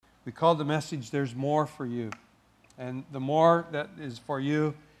We call the message, There's More for You. And the more that is for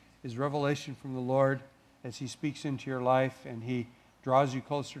you is revelation from the Lord as He speaks into your life and He draws you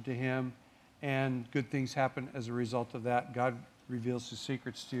closer to Him, and good things happen as a result of that. God reveals His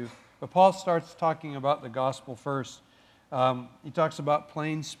secrets to you. But Paul starts talking about the gospel first. He talks about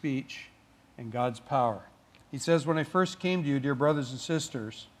plain speech and God's power. He says, when I first came to you, dear brothers and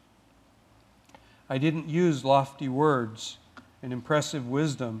sisters, I didn't use lofty words and impressive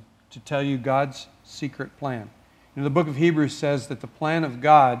wisdom to tell you God's secret plan. The book of Hebrews says that the plan of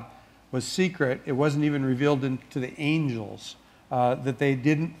God was secret. It wasn't even revealed to the angels, that they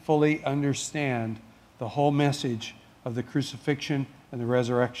didn't fully understand the whole message of the crucifixion and the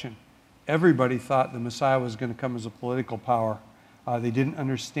resurrection. Everybody thought the Messiah was going to come as a political power. They didn't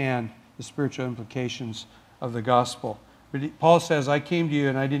understand the spiritual implications of the gospel. But Paul says, I came to you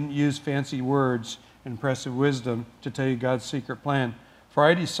and I didn't use fancy words and impressive wisdom to tell you God's secret plan. For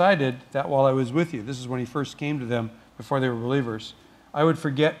I decided that while I was with you, this is when he first came to them before they were believers, I would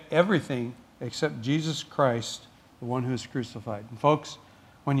forget everything except Jesus Christ, the one who is crucified. And folks,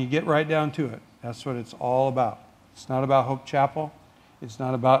 when you get right down to it, that's what it's all about. It's not about Hope Chapel. It's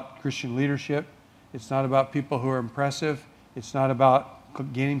not about Christian leadership. It's not about people who are impressive. It's not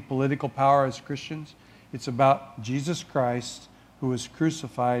about gaining political power as Christians. It's about Jesus Christ, who was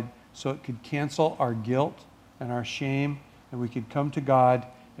crucified so it could cancel our guilt and our shame, and we could come to God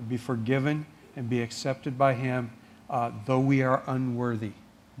and be forgiven and be accepted by Him, though we are unworthy.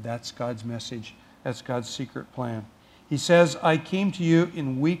 That's God's message. That's God's secret plan. He says, I came to you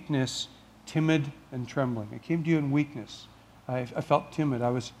in weakness, timid and trembling. I came to you in weakness. I felt timid. I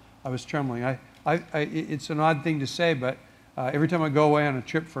was trembling. It's an odd thing to say, but every time I go away on a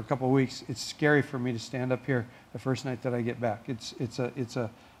trip for a couple of weeks, it's scary for me to stand up here the first night that I get back.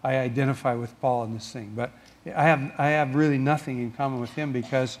 I identify with Paul in this thing, but I have really nothing in common with him,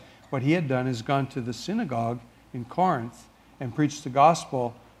 because what he had done is gone to the synagogue in Corinth and preached the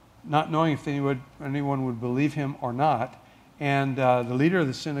gospel, not knowing if anyone would believe him or not. And the leader of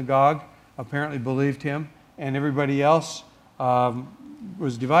the synagogue apparently believed him, and everybody else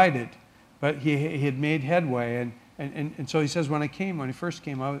was divided. But he had made headway, and so he says, when he first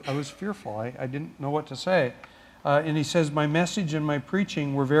came, I was fearful. I didn't know what to say. And he says, my message and my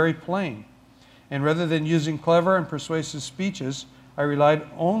preaching were very plain. And rather than using clever and persuasive speeches, I relied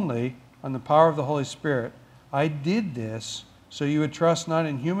only on the power of the Holy Spirit. I did this so you would trust not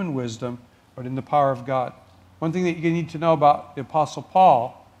in human wisdom, but in the power of God. One thing that you need to know about the Apostle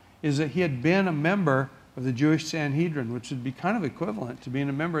Paul is that he had been a member of the Jewish Sanhedrin, which would be kind of equivalent to being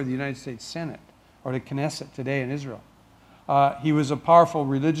a member of the United States Senate, or the Knesset today in Israel. He was a powerful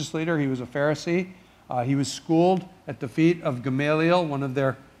religious leader. He was a Pharisee. He was schooled at the feet of Gamaliel, one of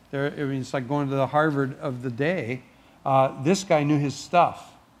it's like going to the Harvard of the day. This guy knew his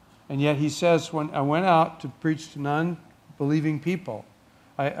stuff. And yet he says, when I went out to preach to non-believing people,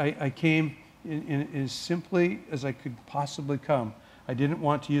 I came in as simply as I could possibly come. I didn't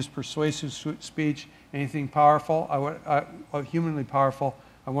want to use persuasive speech, anything powerful, humanly powerful.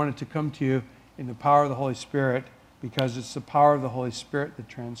 I wanted to come to you in the power of the Holy Spirit, because it's the power of the Holy Spirit that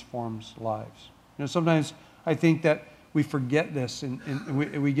transforms lives. Sometimes I think that we forget this, and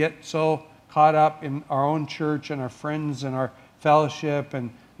we get so caught up in our own church and our friends and our fellowship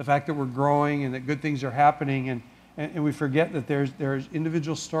and the fact that we're growing and that good things are happening, and we forget that there's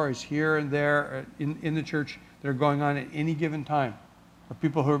individual stories here and there in the church that are going on at any given time, of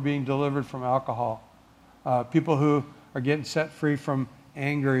people who are being delivered from alcohol, people who are getting set free from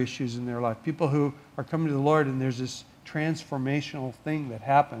anger issues in their life, people who are coming to the Lord, and there's this transformational thing that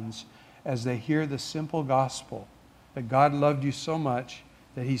happens as they hear the simple gospel that God loved you so much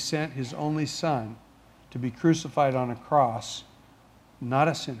that He sent His only Son to be crucified on a cross, not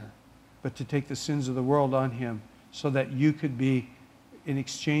a sinner, but to take the sins of the world on Him, so that you could be, in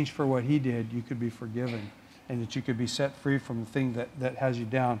exchange for what He did, you could be forgiven, and that you could be set free from the thing that has you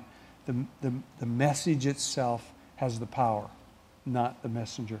down. The message itself has the power, not the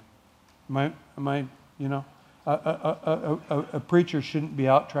messenger. A preacher shouldn't be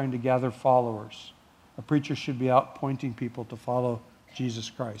out trying to gather followers. A preacher should be out pointing people to follow Jesus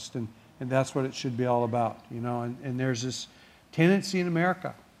Christ. And that's what it should be all about. And there's this tendency in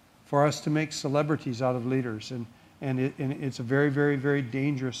America for us to make celebrities out of leaders. And it's a very, very, very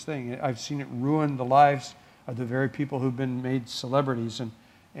dangerous thing. I've seen it ruin the lives of the very people who've been made celebrities,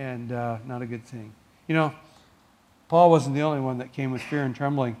 and not a good thing. Paul wasn't the only one that came with fear and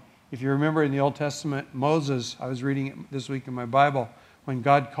trembling. If you remember in the Old Testament, Moses, I was reading it this week in my Bible, when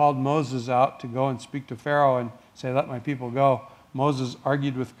God called Moses out to go and speak to Pharaoh and say, let my people go, Moses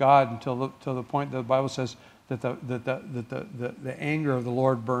argued with God until the point that the Bible says that the anger of the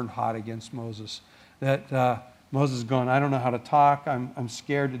Lord burned hot against Moses. That Moses is going, I don't know how to talk. I'm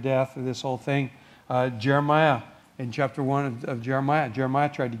scared to death of this whole thing. Jeremiah, in chapter 1 of Jeremiah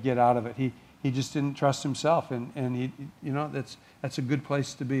tried to get out of it. He just didn't trust himself. And he, that's a good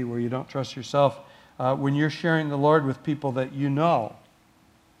place to be, where you don't trust yourself. When you're sharing the Lord with people that you know,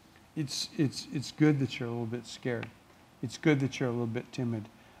 it's good that you're a little bit scared. It's good that you're a little bit timid.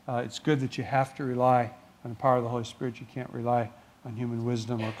 It's good that you have to rely on the power of the Holy Spirit. You can't rely on human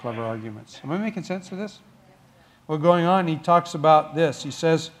wisdom or clever arguments. Am I making sense of this? Well, going on, he talks about this. He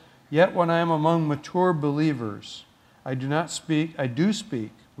says, yet when I am among mature believers, I do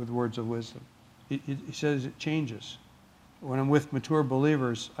speak with words of wisdom. He says it changes. When I'm with mature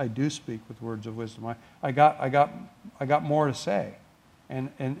believers, I do speak with words of wisdom. I got more to say.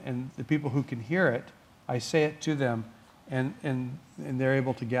 And the people who can hear it, I say it to them, and they're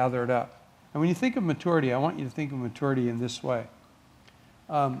able to gather it up. And when you think of maturity, I want you to think of maturity in this way.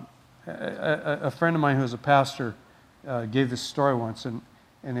 A friend of mine who's a pastor gave this story once, and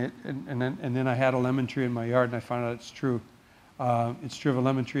then I had a lemon tree in my yard, and I found out it's true. It's true of a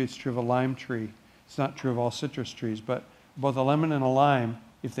lemon tree. It's true of a lime tree. It's not true of all citrus trees, but both a lemon and a lime,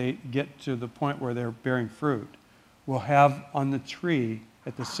 if they get to the point where they're bearing fruit, will have on the tree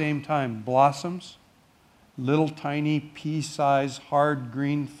at the same time blossoms, little tiny pea-sized hard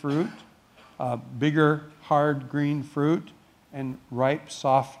green fruit, bigger hard green fruit, and ripe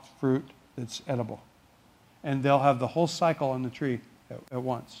soft fruit that's edible. And they'll have the whole cycle on the tree at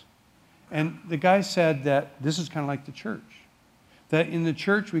once. And the guy said that this is kind of like the church. That in the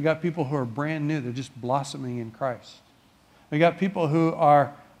church we got people who are brand new. They're just blossoming in Christ. We got people who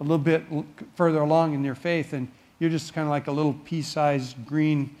are a little bit further along in their faith, and you're just kind of like a little pea-sized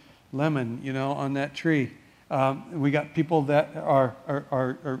green lemon, on that tree. We got people that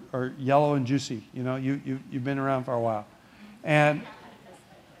are yellow and juicy. You've been around for a while. And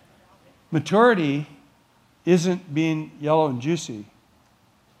maturity isn't being yellow and juicy.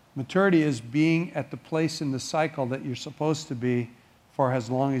 Maturity is being at the place in the cycle that you're supposed to be for as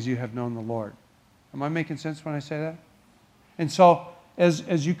long as you have known the Lord. Am I making sense when I say that? And so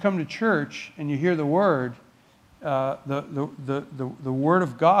as you come to church and you hear the Word, the Word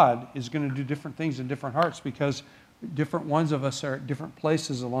of God is going to do different things in different hearts, because different ones of us are at different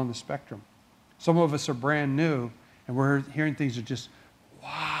places along the spectrum. Some of us are brand new, and we're hearing things that just,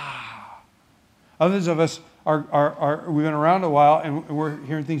 wow. Others of us we've been around a while, and we're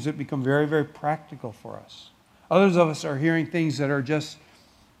hearing things that become very, very practical for us. Others of us are hearing things that are just,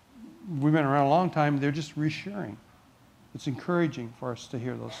 we've been around a long time, they're just reassuring. It's encouraging for us to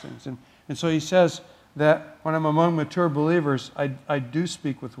hear those things. And so he says that when I'm among mature believers, I do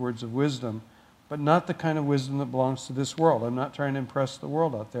speak with words of wisdom, but not the kind of wisdom that belongs to this world. I'm not trying to impress the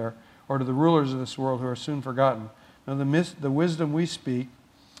world out there or to the rulers of this world who are soon forgotten. Now, the wisdom we speak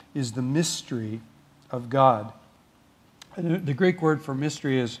is the mystery of God. And the Greek word for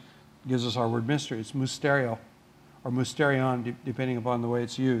mystery gives us our word mystery. It's mysterio or mysterion, depending upon the way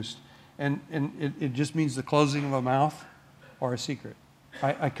it's used. And it just means the closing of a mouth or a secret.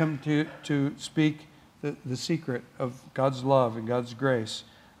 I come to speak the secret of God's love and God's grace.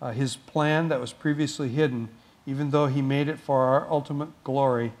 His plan that was previously hidden, even though he made it for our ultimate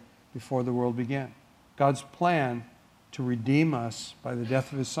glory before the world began. God's plan to redeem us by the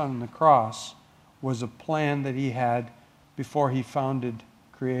death of his Son on the cross was a plan that he had before he founded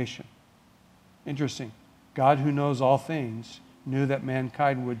creation. Interesting. God, who knows all things, knew that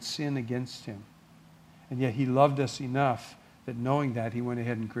mankind would sin against him. And yet he loved us enough that knowing that, he went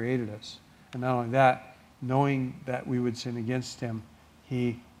ahead and created us. And not only that, knowing that we would sin against him,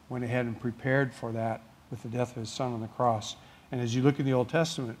 he went ahead and prepared for that with the death of his Son on the cross. And as you look in the Old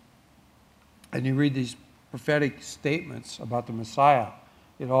Testament and you read these prophetic statements about the Messiah,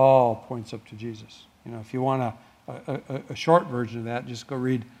 it all points up to Jesus. If you want a short version of that, just go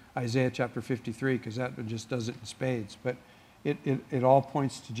read Isaiah chapter 53, because that just does it in spades. But it all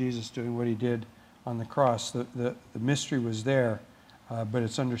points to Jesus doing what he did on the cross. The mystery was there, but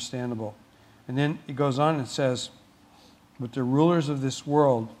it's understandable. And then it goes on and says, but the rulers of this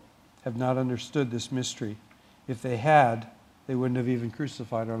world have not understood this mystery. If they had, they wouldn't have even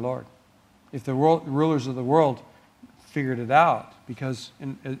crucified our Lord. If the rulers of the world figured it out, because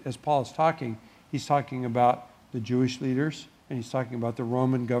as Paul is talking, he's talking about the Jewish leaders, and he's talking about the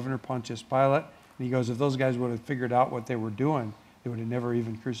Roman governor, Pontius Pilate. And he goes, if those guys would have figured out what they were doing, they would have never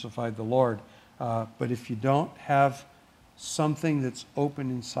even crucified the Lord. But if you don't have something that's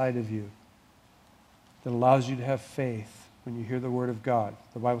open inside of you that allows you to have faith when you hear the Word of God,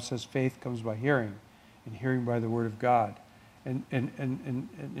 the Bible says faith comes by hearing, and hearing by the Word of God. And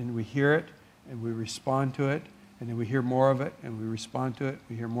we hear it, and we respond to it, and then we hear more of it, and we respond to it,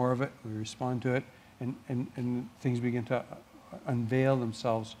 we hear more of it, we respond to it, and things begin to unveil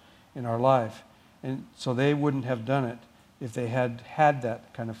themselves in our life. And so they wouldn't have done it if they had had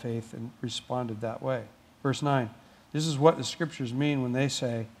that kind of faith and responded that way. Verse 9, this is what the scriptures mean when they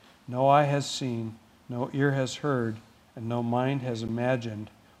say, no eye has seen, no ear has heard, and no mind has imagined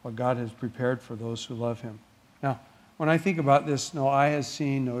what God has prepared for those who love him. Now, when I think about this, no eye has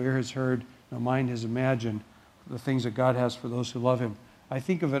seen, no ear has heard, no mind has imagined the things that God has for those who love him, I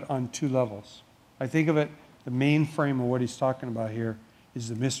think of it on two levels. I think of it, the main frame of what he's talking about here is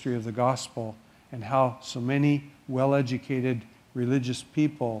the mystery of the gospel and how so many well-educated religious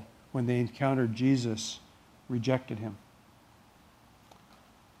people, when they encountered Jesus, rejected him.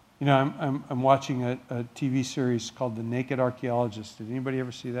 You know, I'm watching a TV series called The Naked Archaeologist. Did anybody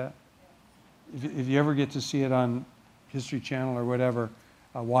ever see that? If you ever get to see it on History Channel or whatever,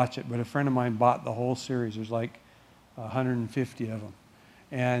 watch it. But a friend of mine bought the whole series. There's like 150 of them.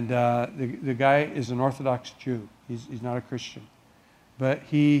 And the guy is an Orthodox Jew. He's not a Christian. But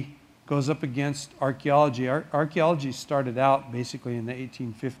he goes up against archaeology. Archaeology started out basically in the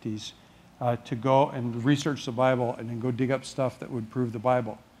 1850s to go and research the Bible and then go dig up stuff that would prove the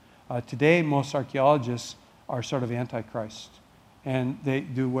Bible. Today, most archaeologists are sort of antichrist, and they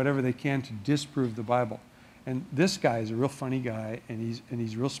do whatever they can to disprove the Bible. And this guy is a real funny guy, and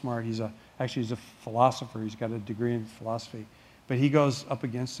he's real smart. He's a philosopher. He's got a degree in philosophy, but he goes up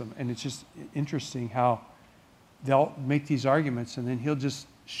against them, and it's just interesting how they'll make these arguments, and then he'll just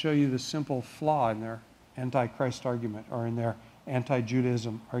show you the simple flaw in their antichrist argument or in their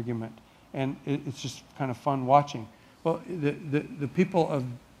anti-Judaism argument, and it's just kind of fun watching. Well, the people of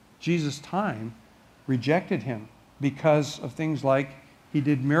Jesus' time rejected him because of things like he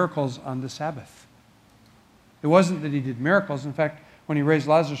did miracles on the Sabbath. It wasn't that he did miracles. In fact, when he raised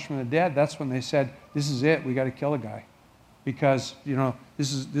Lazarus from the dead, that's when they said, this is it, we got to kill a guy. Because, you know,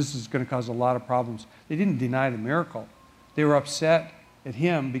 this is going to cause a lot of problems. They didn't deny the miracle. They were upset at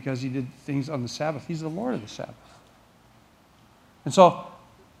him because he did things on the Sabbath. He's the Lord of the Sabbath. And so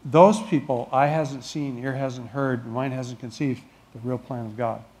those people, eye hasn't seen, ear hasn't heard, mind hasn't conceived the real plan of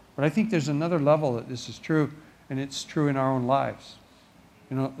God. But I think there's another level that this is true, and it's true in our own lives.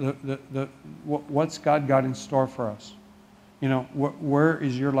 You know, what's God got in store for us? You know, where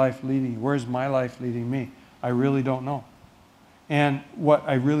is your life leading you? Where is my life leading me? I really don't know. And what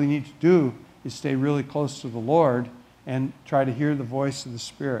I really need to do is stay really close to the Lord and try to hear the voice of the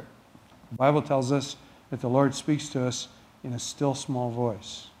Spirit. The Bible tells us that the Lord speaks to us in a still small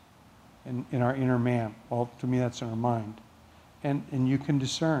voice in our inner man. Well, to me, that's in our mind. And you can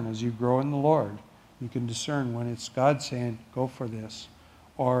discern as you grow in the Lord. You can discern when it's God saying, go for this,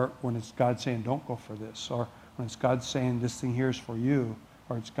 or when it's God saying, don't go for this, or when it's God saying, this thing here is for you,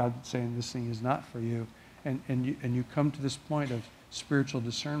 or it's God saying, this thing is not for you. And you come to this point of spiritual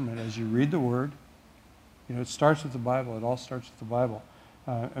discernment as you read the Word. You know, it starts with the Bible. It all starts with the Bible.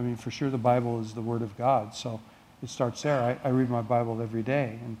 I mean, for sure the Bible is the Word of God, so it starts there. I read my Bible every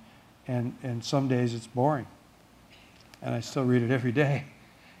day, and some days it's boring. And I still read it every day.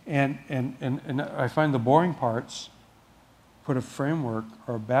 And I find the boring parts put a framework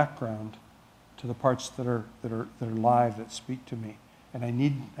or a background to the parts that are live, that speak to me. And I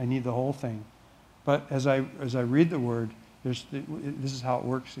need the whole thing. But as I read the Word, this is how it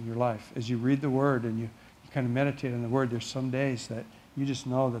works in your life. As you read the Word and you kind of meditate on the Word, there's some days that you just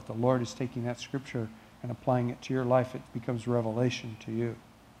know that the Lord is taking that Scripture and applying it to your life. It becomes revelation to you.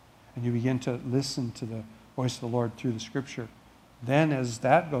 And you begin to listen to the voice of the Lord through the Scripture. Then as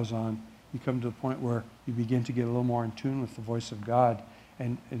that goes on, you come to the point where you begin to get a little more in tune with the voice of God.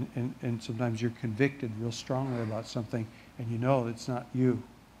 And sometimes you're convicted real strongly about something, and you know it's not you,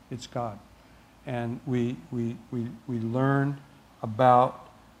 it's God. And we learn about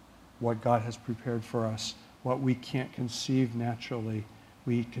what God has prepared for us. What we can't conceive naturally,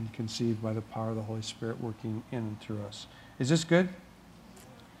 we can conceive by the power of the Holy Spirit working in and through us. Is this good?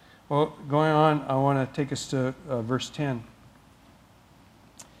 Well, going on, I want to take us to verse 10.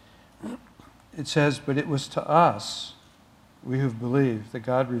 It says, but it was to us, we who've believed, that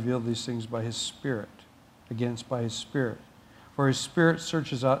God revealed these things by His Spirit. Again, it's by His Spirit. For His Spirit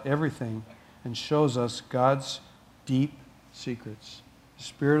searches out everything and shows us God's deep secrets. The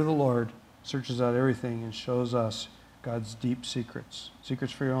Spirit of the Lord searches out everything and shows us God's deep secrets.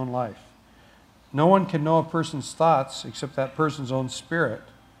 Secrets for your own life. No one can know a person's thoughts except that person's own spirit.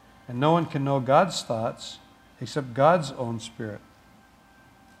 And no one can know God's thoughts except God's own Spirit.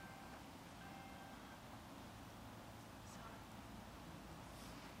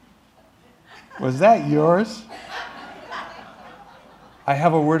 Was that yours? I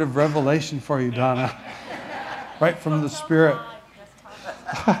have a word of revelation for you, Donna, right from the Spirit.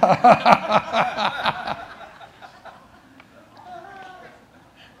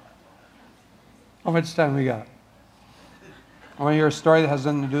 How much time we got? I want to hear a story that has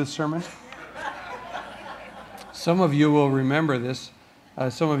nothing to do with sermon. Some of you will remember this.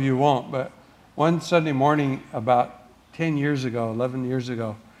 Some of you won't. But one Sunday morning about 10 years ago, 11 years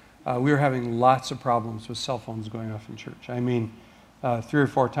ago, we were having lots of problems with cell phones going off in church. I mean, 3 or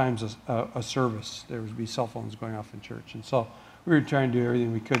 4 times a service, there would be cell phones going off in church. And so we were trying to do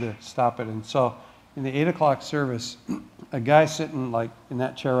everything we could to stop it. And so in the 8 o'clock service, a guy sitting like in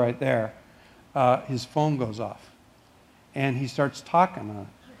that chair right there, his phone goes off. And he starts talking on it.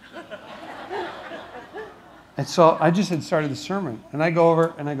 And so I just had started the sermon. And I go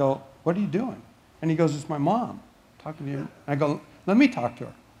over and I go, "What are you doing?" And he goes, "It's my mom talking to you." And I go, "Let me talk to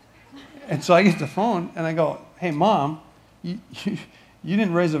her." And so I get the phone and I go, "Hey, Mom, you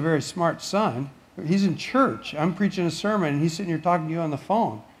didn't raise a very smart son. He's in church. I'm preaching a sermon and he's sitting here talking to you on the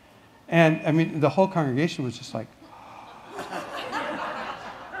phone." And I mean, the whole congregation was just like,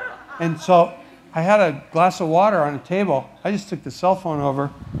 and so I had a glass of water on a table. I just took the cell phone over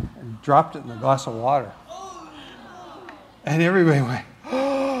and dropped it in the glass of water. And everybody went,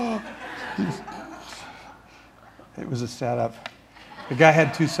 "Oh." It was a setup. The guy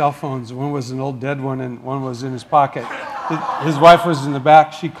had 2 cell phones. One was an old dead one and one was in his pocket. His wife was in the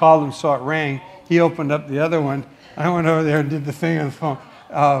back. She called him so it rang. He opened up the other one. I went over there and did the thing on the phone.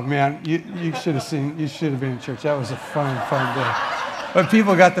 Oh, man, you should have seen, you should have been in church. That was a fun day. But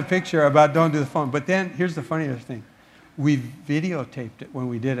people got the picture about don't do the phone. But then here's the funnier thing. We videotaped it when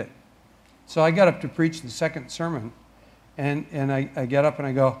we did it. So I got up to preach the second sermon, and I get up and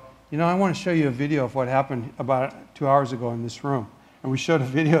I go, I want to show you a video of what happened about 2 hours ago in this room. And we showed a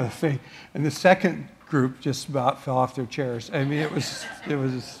video of the thing. And the second group just about fell off their chairs. I mean, it was. It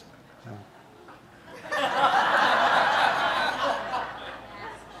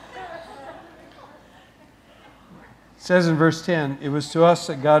says in verse 10, "It was to us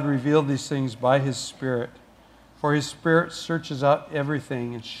that God revealed these things by His Spirit. For His Spirit searches out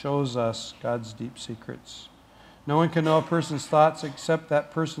everything and shows us God's deep secrets. No one can know a person's thoughts except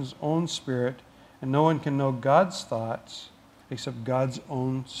that person's own spirit, and no one can know God's thoughts except God's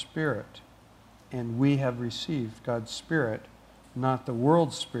own Spirit. And we have received God's Spirit, not the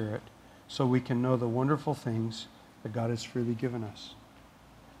world's spirit, so we can know the wonderful things that God has freely given us."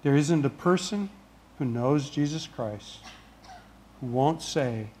 There isn't a person who knows Jesus Christ who won't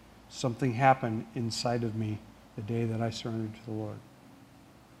say, "Something happened inside of me the day that I surrendered to the Lord."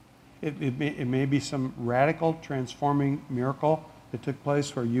 It may be some radical transforming miracle that took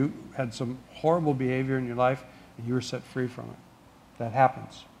place where you had some horrible behavior in your life and you were set free from it. That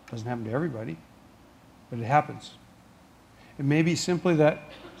happens. It doesn't happen to everybody, but it happens. It may be simply that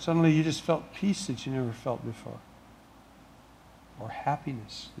suddenly you just felt peace that you never felt before, or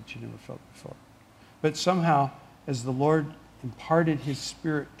happiness that you never felt before. But somehow, as the Lord imparted His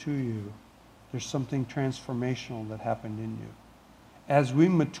Spirit to you, there's something transformational that happened in you. As we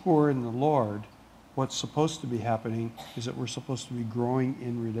mature in the Lord, what's supposed to be happening is that we're supposed to be growing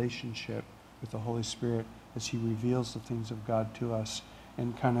in relationship with the Holy Spirit as He reveals the things of God to us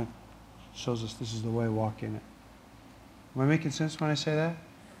and kind of shows us this is the way, walk in it. Am I making sense when I say that?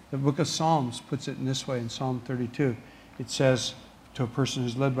 The book of Psalms puts it in this way in Psalm 32. It says to a person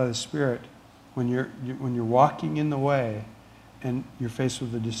who's led by the Spirit, when you're walking in the way and you're faced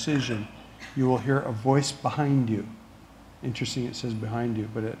with a decision, you will hear a voice behind you. Interesting, it says behind you,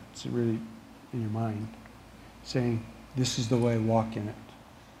 but it's really in your mind, saying, "This is the way, walk in it."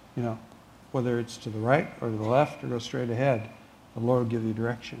 Whether it's to the right or to the left or go straight ahead, the Lord will give you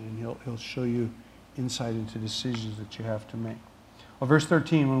direction and He'll show you insight into decisions that you have to make. Well, verse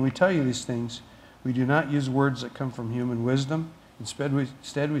 13, "When we tell you these things, we do not use words that come from human wisdom. Instead,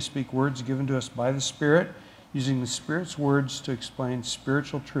 we speak words given to us by the Spirit, using the Spirit's words to explain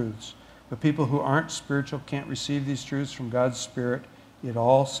spiritual truths. But people who aren't spiritual can't receive these truths from God's Spirit. It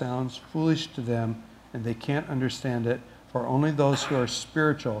all sounds foolish to them, and they can't understand it, for only those who are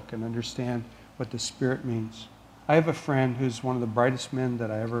spiritual can understand what the Spirit means." I have a friend who's one of the brightest men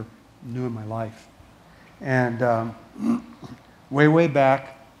that I ever knew in my life. And way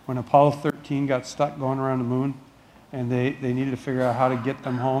back, when Apollo 13 got stuck going around the moon, and they needed to figure out how to get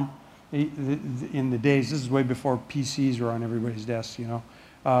them home. In the days, this is way before PCs were on everybody's desks,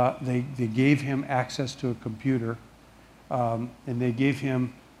 they gave him access to a computer, and they gave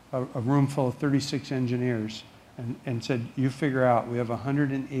him a room full of 36 engineers and said, "You figure out, we have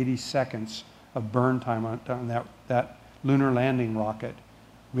 180 seconds of burn time on that lunar landing rocket.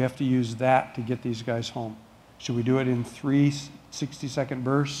 We have to use that to get these guys home." Should we do it in 3 60-second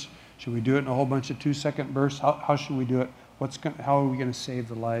bursts? Should we do it in a whole bunch of 2-second bursts? How should we do it? How are we going to save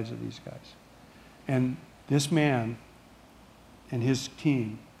the lives of these guys? And this man and his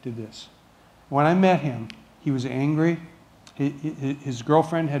team did this. When I met him, he was angry. His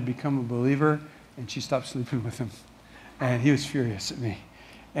girlfriend had become a believer, and she stopped sleeping with him. And he was furious at me.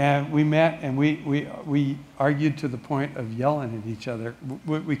 And we met, and we argued to the point of yelling at each other.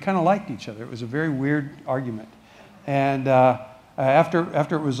 We kind of liked each other. It was a very weird argument. And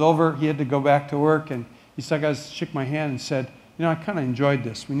after it was over, he had to go back to work, and he shook my hand and said, I kind of enjoyed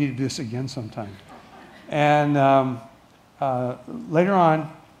this. We need to do this again sometime. And later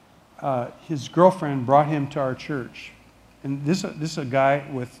on, his girlfriend brought him to our church. And this is a guy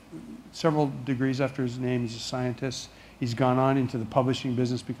with several degrees after his name. He's a scientist. He's gone on into the publishing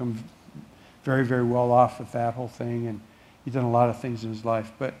business, become very, very well off with that whole thing, and he's done a lot of things in his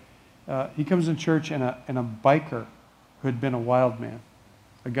life. But he comes in church, and a biker who had been a wild man,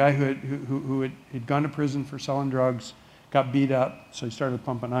 a guy who had gone to prison for selling drugs, got beat up, so he started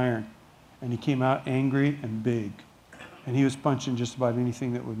pumping iron. And he came out angry and big. And he was punching just about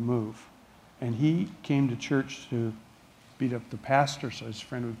anything that would move. And he came to church to beat up the pastor so his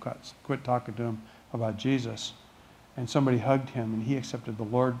friend would quit talking to him about Jesus. And somebody hugged him, and he accepted the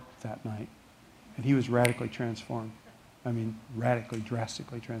Lord that night. And he was radically transformed. I mean, radically,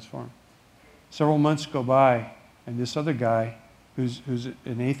 drastically transformed. Several months go by, and this other guy, who's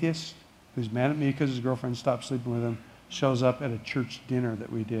an atheist, who's mad at me because his girlfriend stopped sleeping with him, shows up at a church dinner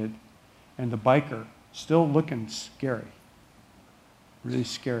that we did. And the biker, still looking scary, really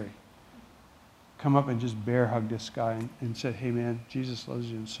scary, come up and just bear hugged this guy and said, "Hey man, Jesus loves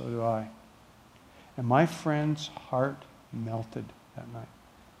you and so do I." And my friend's heart melted that night.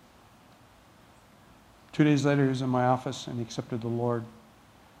 2 days later, he was in my office and he accepted the Lord.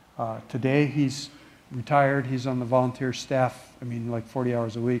 Today, he's retired. He's on the volunteer staff, like 40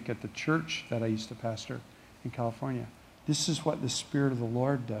 hours a week at the church that I used to pastor in California. This is what the Spirit of the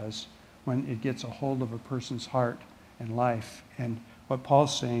Lord does when it gets a hold of a person's heart and life. And what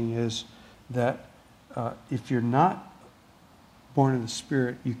Paul's saying is that if you're not born of the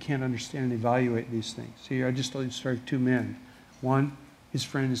Spirit, you can't understand and evaluate these things. See, I just told you the story of 2 men. One, his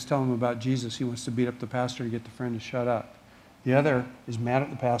friend is telling him about Jesus. He wants to beat up the pastor to get the friend to shut up. The other is mad at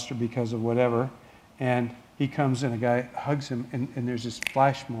the pastor because of whatever, and he comes and a guy hugs him, and there's this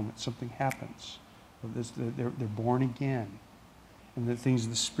flash moment. Something happens. They're born again. And the things of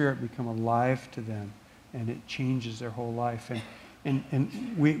the Spirit become alive to them, and it changes their whole life.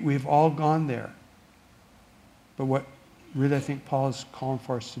 And we've all gone there. But what really I think Paul is calling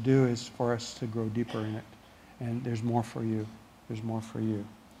for us to do is for us to grow deeper in it. And there's more for you. There's more for you.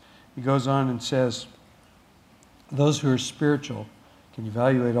 He goes on and says, those who are spiritual can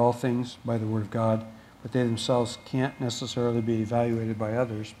evaluate all things by the Word of God, but they themselves can't necessarily be evaluated by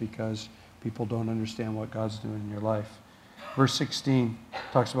others because people don't understand what God's doing in your life. Verse 16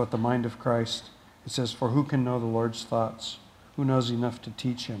 talks about the mind of Christ. It says, "For who can know the Lord's thoughts? Who knows enough to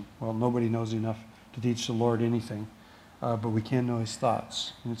teach him?" Well, nobody knows enough to teach the Lord anything, but we can know his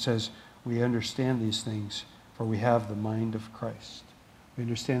thoughts. And it says, we understand these things, for we have the mind of Christ. We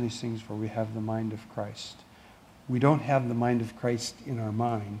understand these things, for we have the mind of Christ. We don't have the mind of Christ in our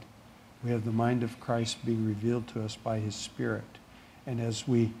mind. We have the mind of Christ being revealed to us by his Spirit. And as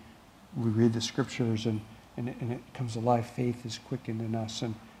we read the Scriptures and it comes alive, faith is quickened in us.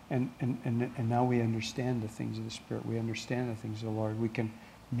 And now we understand the things of the Spirit. We understand the things of the Lord. We can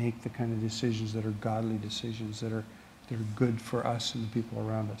make the kind of decisions that are godly decisions, that are good for us and the people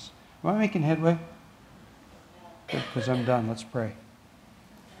around us. Am I making headway? Good, because I'm done. Let's pray.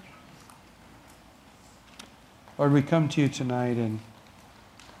 Lord, we come to you tonight, and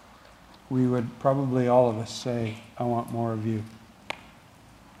we would probably all of us say, I want more of you.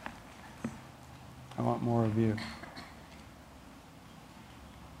 I want more of you.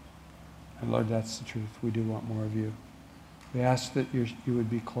 And Lord, that's the truth. We do want more of you. We ask that you would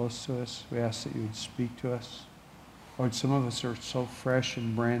be close to us. We ask that you would speak to us. Lord, some of us are so fresh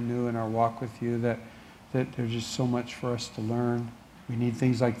and brand new in our walk with you that there's just so much for us to learn. We need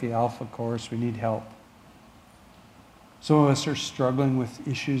things like the Alpha Course. We need help. Some of us are struggling with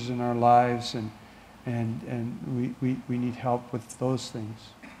issues in our lives, and we need help with those things.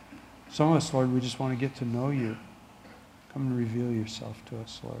 Some of us, Lord, we just want to get to know you. Come and reveal yourself to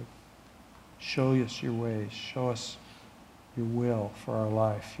us, Lord. Show us your ways. Show us your will for our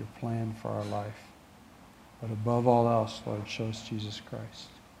life, your plan for our life. But above all else, Lord, show us Jesus Christ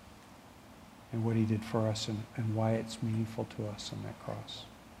and what he did for us and why it's meaningful to us on that cross.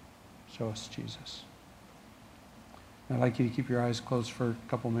 Show us Jesus. I'd like you to keep your eyes closed for a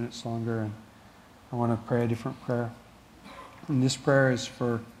couple minutes longer. And I want to pray a different prayer. And this prayer is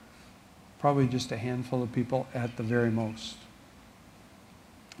for probably just a handful of people at the very most,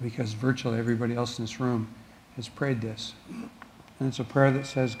 because virtually everybody else in this room has prayed this. And it's a prayer that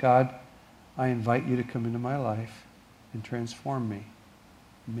says, God, I invite you to come into my life and transform me,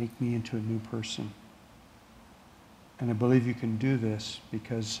 make me into a new person. And I believe you can do this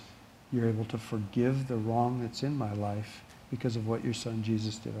because you're able to forgive the wrong that's in my life because of what your son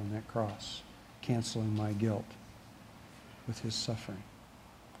Jesus did on that cross, canceling my guilt with his suffering.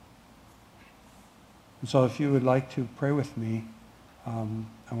 And so if you would like to pray with me,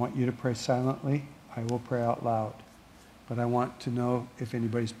 I want you to pray silently. I will pray out loud. But I want to know if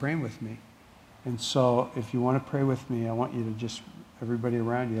anybody's praying with me. And so if you want to pray with me, I want you to just, everybody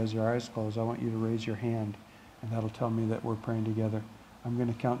around you, as your eyes closed, I want you to raise your hand, and that'll tell me that we're praying together. I'm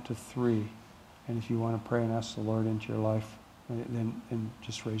going to count to 3. And if you want to pray and ask the Lord into your life, then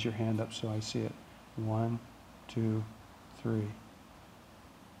just raise your hand up so I see it. 1, 2, 3.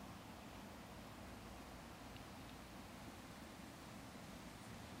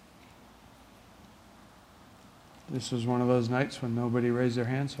 This was one of those nights when nobody raised their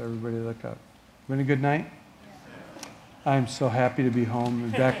hand, so everybody looked up. Been a good night? I'm so happy to be home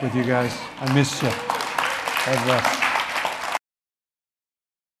and back with you guys. I miss you. God bless.